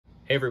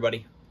Hey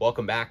everybody,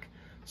 welcome back.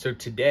 So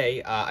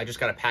today I just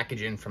got a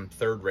package in from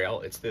Third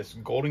Rail. It's this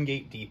Golden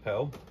Gate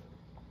Depot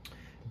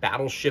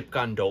Battleship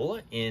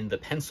Gondola in the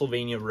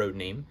Pennsylvania road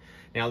name.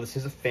 Now this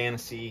is a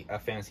fantasy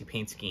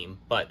paint scheme,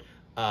 but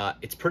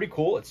it's pretty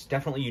cool. It's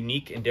definitely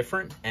unique and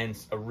different, and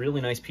it's a really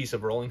nice piece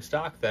of rolling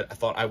stock that I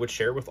thought I would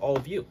share with all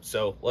of you.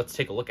 So let's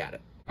take a look at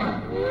it.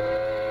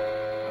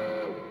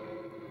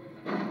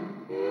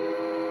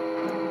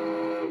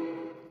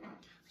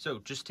 So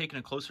just taking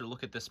a closer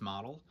look at this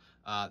model,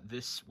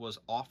 this was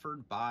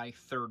offered by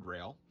Third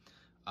Rail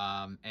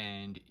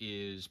and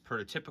is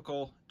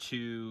prototypical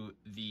to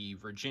the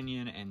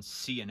Virginian and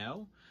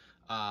C&O,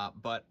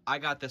 but I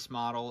got this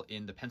model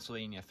in the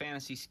Pennsylvania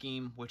fantasy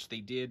scheme, which they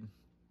did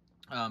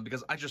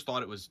because I just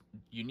thought it was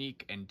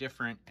unique and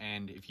different,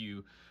 and if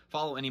you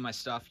follow any of my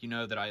stuff, you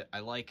know that I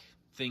like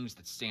things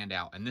that stand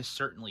out, and this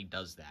certainly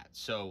does that.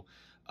 So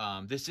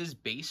this is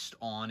based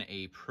on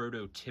a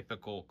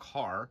prototypical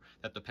car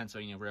that the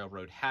Pennsylvania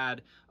Railroad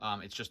had.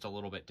 It's just a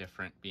little bit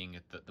different, being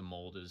that the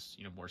mold is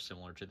more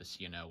similar to the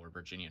C&O or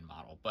Virginian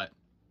model. But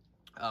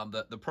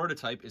the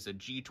prototype is a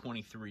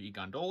G23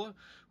 gondola,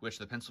 which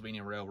the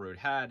Pennsylvania Railroad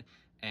had,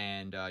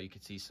 and you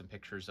can see some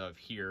pictures of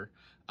here.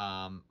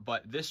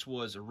 But this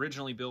was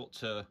originally built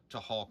to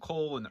haul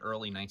coal in the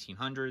early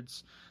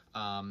 1900s.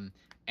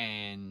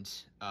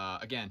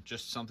 Again,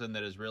 just something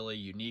that is really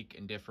unique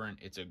and different.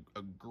 It's a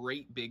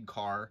great big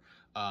car.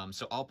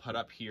 So I'll put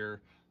up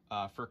here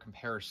for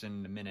comparison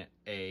in a minute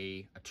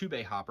a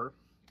two-bay hopper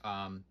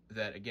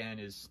that again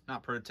is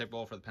not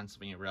prototypical for the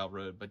Pennsylvania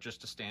Railroad, but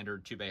just a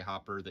standard two-bay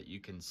hopper that you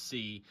can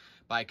see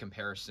by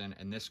comparison,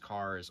 and this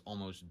car is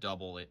almost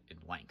double it in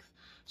length.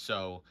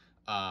 So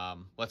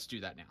let's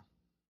do that now.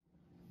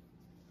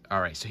 All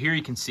right, so here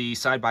you can see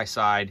side by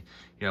side,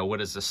 what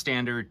is a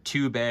standard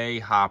two-bay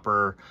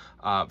hopper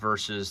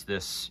versus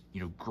this,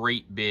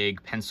 great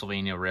big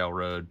Pennsylvania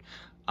Railroad,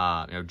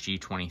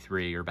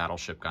 G23 or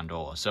Battleship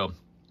gondola. So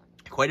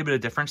quite a bit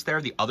of difference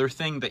there. The other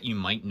thing that you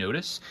might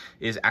notice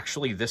is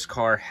actually this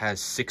car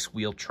has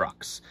six-wheel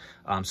trucks.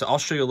 So I'll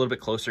show you a little bit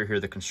closer here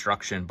the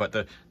construction, but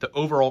the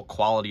overall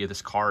quality of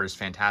this car is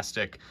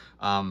fantastic.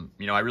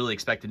 I really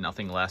expected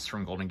nothing less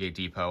from Golden Gate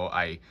Depot.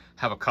 I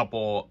have a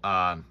couple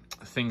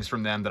things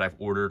from them that I've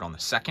ordered on the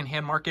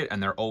secondhand market,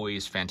 and they're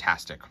always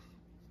fantastic.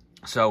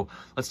 So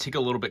let's take a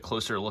little bit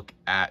closer look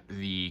at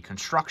the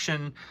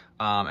construction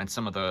and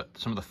some of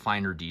the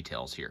finer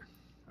details here.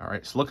 All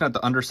right, so looking at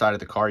the underside of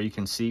the car, you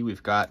can see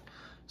we've got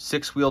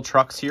six-wheel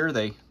trucks here.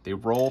 They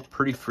roll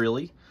pretty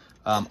freely.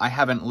 I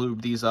haven't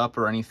lubed these up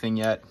or anything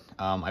yet.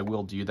 I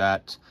will do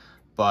that,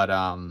 but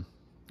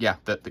yeah,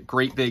 the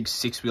great big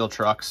six-wheel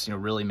trucks,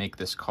 really make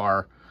this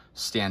car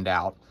stand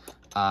out.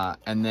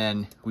 And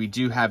then we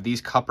do have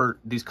these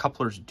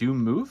couplers do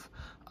move.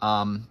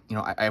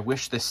 I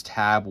wish this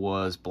tab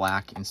was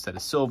black instead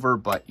of silver,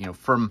 but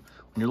from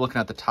when you're looking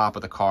at the top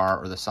of the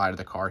car or the side of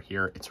the car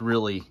here,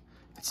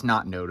 it's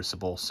not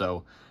noticeable,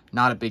 so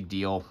not a big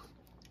deal.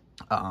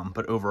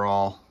 But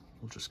overall,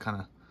 we'll just kind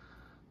of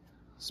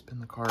spin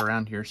the car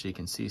around here so you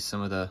can see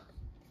some of the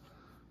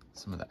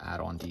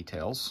add-on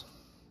details.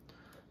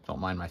 Don't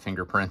mind my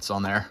fingerprints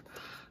on there.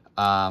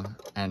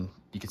 And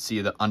you can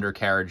see the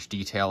undercarriage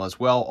detail as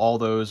well. All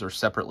those are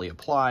separately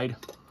applied.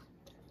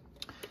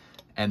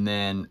 And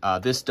then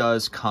this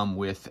does come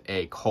with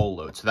a coal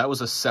load. So that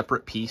was a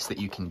separate piece that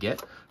you can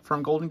get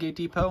from Golden Gate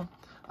Depot.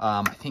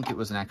 I think it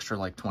was an extra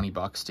like 20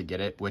 bucks to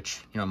get it,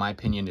 which, in my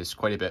opinion is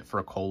quite a bit for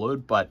a coal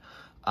load. But,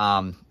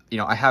 I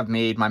have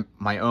made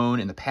my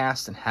own in the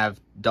past and have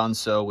done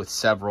so with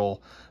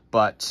several,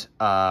 but,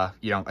 I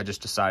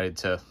just decided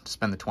to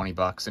spend the 20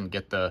 bucks and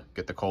get the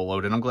coal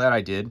load, and I'm glad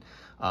I did.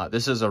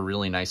 This is a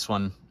really nice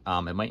one.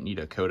 It might need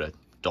a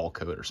dull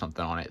coat or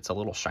something on it. It's a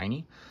little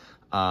shiny.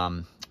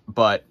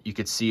 But you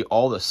could see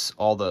all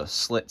the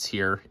slits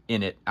here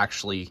in it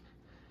actually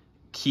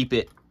keep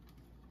it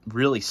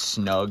really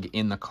snug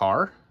in the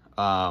car.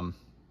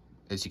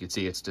 As you can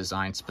see, it's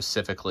designed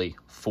specifically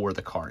for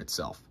the car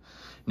itself.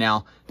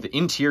 Now, the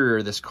interior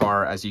of this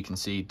car, as you can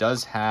see,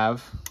 does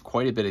have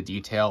quite a bit of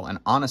detail, and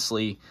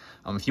honestly,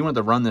 if you wanted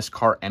to run this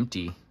car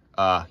empty,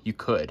 you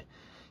could.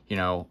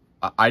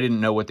 I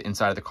didn't know what the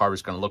inside of the car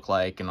was going to look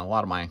like, and a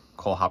lot of my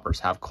coal hoppers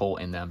have coal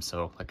in them,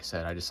 so like I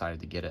said, I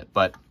decided to get it.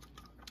 But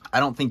I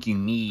don't think you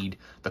need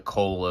the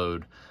coal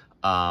load,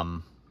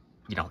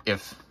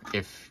 if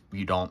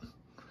you don't,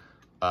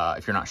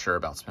 if you're not sure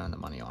about spending the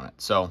money on it.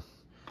 So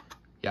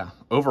yeah,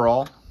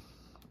 overall,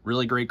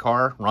 really great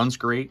car, runs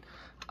great.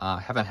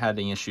 Haven't had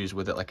any issues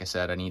with it. Like I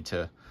said, I need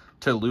to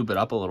lube it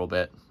up a little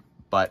bit,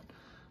 but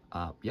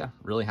yeah,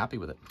 really happy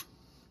with it.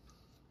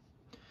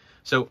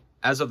 So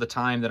as of the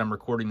time that I'm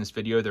recording this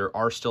video, there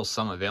are still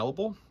some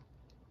available.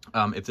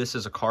 If this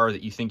is a car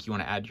that you think you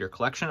want to add to your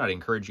collection, I'd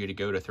encourage you to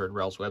go to Third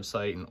Rail's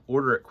website and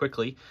order it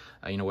quickly,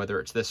 whether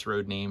it's this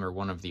road name or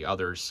one of the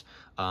others.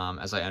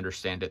 As I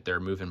understand it, they're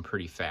moving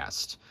pretty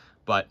fast.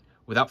 But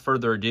without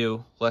further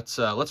ado, let's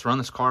run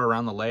this car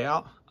around the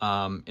layout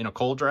in a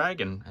cold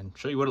drag and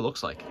show you what it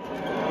looks like.